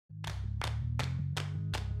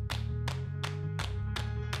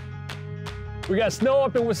We got snow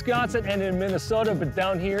up in Wisconsin and in Minnesota, but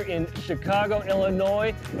down here in Chicago,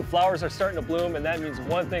 Illinois, the flowers are starting to bloom, and that means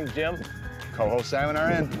one thing, Jim. Coho salmon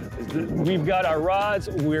are in. We've got our rods,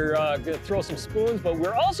 we're going to throw some spoons, but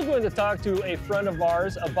we're also going to talk to a friend of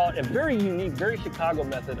ours about a very unique, very Chicago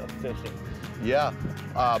method of fishing. Yeah,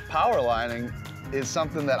 powerlining is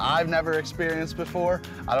something that I've never experienced before.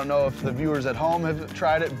 I don't know if the viewers at home have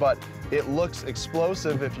tried it, but it looks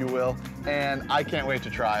explosive, if you will, and I can't wait to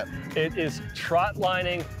try it. It is trot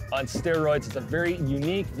lining on steroids. It's a very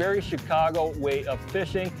unique, very Chicago way of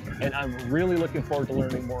fishing, and I'm really looking forward to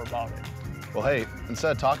learning more about it. Well, hey,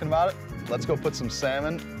 instead of talking about it, let's go put some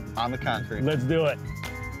salmon on the concrete. Let's do it.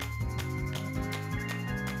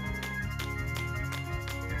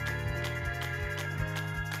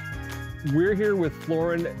 We're here with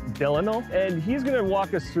Florin Delano, and he's going to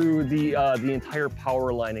walk us through the entire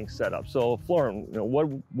power lining setup. So, Florin,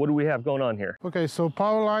 what do we have going on here? Okay, so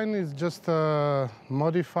Powerline is just a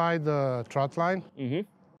modified trot line.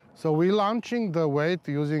 So we're launching the weight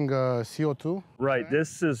using CO2. Right.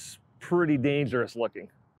 This is pretty dangerous looking.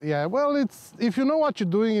 Yeah. Well, if you know what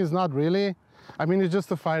you're doing, it's not really. I mean, it's just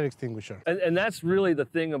a fire extinguisher. And that's really the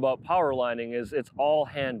thing about power lining is it's all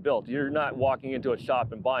hand built. You're not walking into a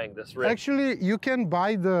shop and buying this rig. Actually, you can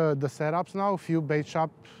buy the setups now. A few bait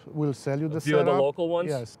shops will sell you the setup. A few of the local ones?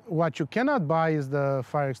 Yes. What you cannot buy is the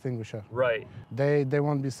fire extinguisher. Right. They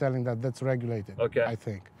won't be selling that. That's regulated, okay. I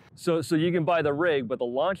think. So you can buy the rig, but the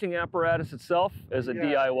launching apparatus itself is a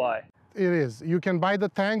DIY. It is. You can buy the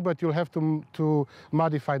tank, but you'll have to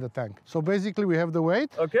modify the tank. So basically we have the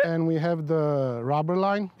weight and we have the rubber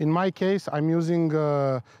line. In my case, I'm using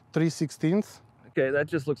 3/16. Okay, that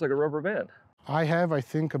just looks like a rubber band. I have, I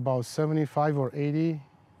think, about 75 or 80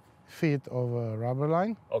 feet of rubber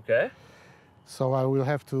line. Okay. So I will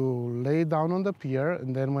have to lay down on the pier,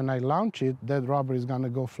 and then when I launch it, that rubber is gonna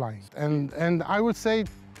go flying. And I would say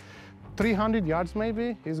 300 yards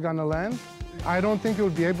maybe is gonna land. I don't think you'll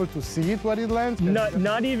be able to see it when it lands.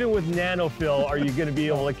 Not even with nanofill are you going to be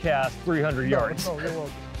able to cast 300 yards. No, you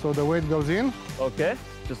won't. So the weight goes in. Okay,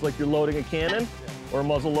 just like you're loading a cannon or a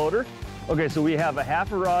muzzle loader. Okay, so we have a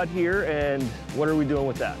half a rod here, and what are we doing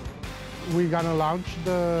with that? We're gonna launch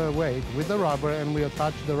the weight with the rubber, and we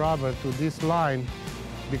attach the rubber to this line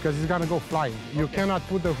because it's gonna go flying. You cannot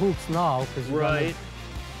put the hooks now. Right.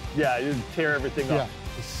 Yeah, you tear everything up.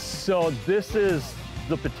 So this is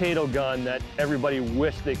the potato gun that everybody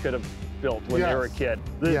wished they could have built when they were a kid.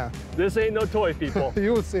 This ain't no toy, people.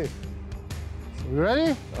 You'll see. So you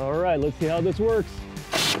ready? All right, let's see how this works.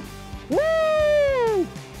 Woo!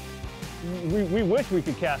 We wish we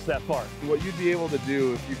could cast that far. What you'd be able to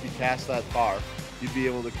do if you could cast that far, you'd be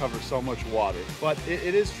able to cover so much water. But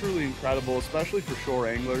it is truly incredible, especially for shore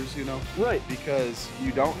anglers, you know? Right. Because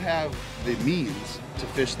you don't have the means to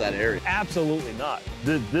fish that area. Absolutely not.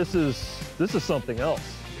 This is something else.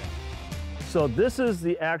 So this is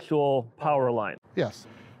the actual power line. Yes.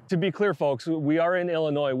 To be clear, folks, we are in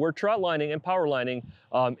Illinois where trot lining and power lining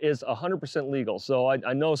is 100% legal. So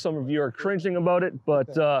I know some of you are cringing about it, but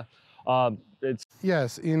it's...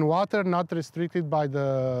 Yes, in water not restricted by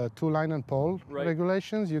the 2-line and pole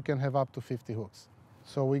regulations, you can have up to 50 hooks.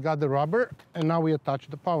 So we got the rubber, and now we attach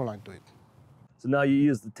the power line to it. So now you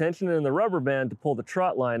use the tension in the rubber band to pull the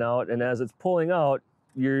trot line out, and as it's pulling out,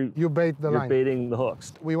 you're baiting the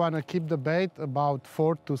hooks. We want to keep the bait about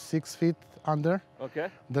 4 to 6 feet under. Okay.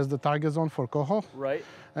 That's the target zone for coho. Right.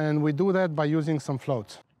 And we do that by using some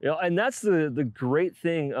floats. You know, and that's the great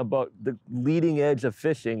thing about the leading edge of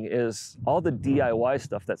fishing is all the DIY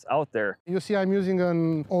stuff that's out there. You see, I'm using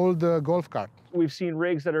an old golf cart. We've seen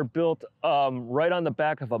rigs that are built right on the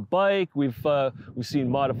back of a bike. We've seen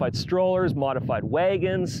modified strollers, modified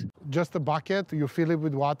wagons. Just a bucket, you fill it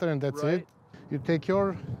with water, and that's it. You take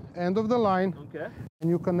your end of the line and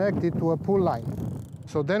you connect it to a pull line.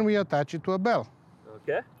 So then we attach it to a bell.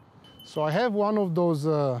 Okay. So I have one of those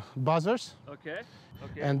buzzers. Okay.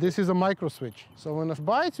 Okay. And this is a micro switch. So when it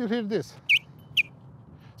bites, you hear this.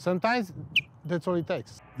 Sometimes that's all it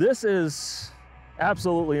takes. This is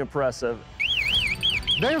absolutely impressive.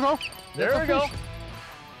 There you go. There we go.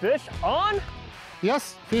 Fish on?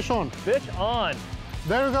 Yes, fish on. Fish on.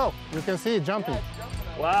 There you go. You can see it jumping.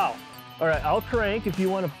 Wow. All right, I'll crank if you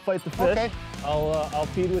want to fight the fish. Okay. I'll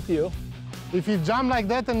feed with you. If you jump like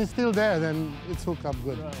that and it's still there, then it's hooked up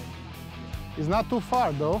good. Right. It's not too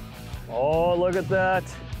far though. Oh, look at that.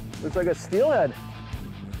 Looks like a steelhead.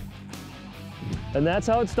 And that's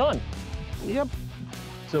how it's done. Yep.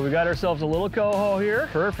 So we got ourselves a little coho here.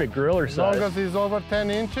 Perfect griller size. As long as it's over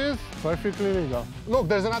 10 inches, perfectly legal. Look,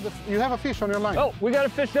 there's another, you have a fish on your line. Oh, we got a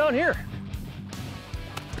fish down here.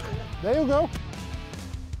 There you go.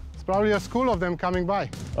 It's Probably a school of them coming by.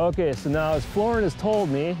 Okay, so now as Florin has told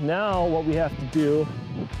me, now what we have to do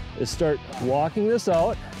is start walking this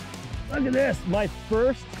out. Look at this, my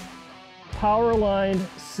first Powerline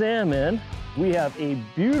salmon. We have a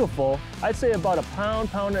beautiful, I'd say about a pound,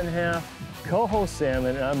 pound and a half Coho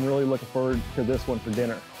salmon, and I'm really looking forward to this one for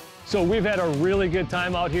dinner. So we've had a really good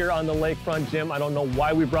time out here on the lakefront, Jim. I don't know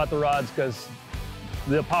why we brought the rods, because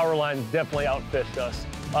the Powerline definitely outfished us.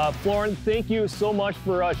 Florin, thank you so much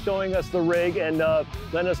for showing us the rig and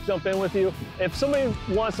letting us jump in with you. If somebody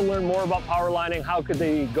wants to learn more about Powerlining, how could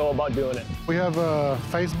they go about doing it? We have a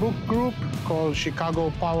Facebook group called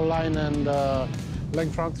Chicago Powerline and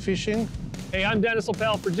Lakefront Fishing. Hey, I'm Dennis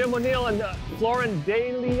Leppell for Jim O'Neil and Florin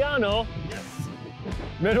DeLiano. Yes.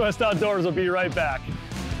 Midwest Outdoors will be right back.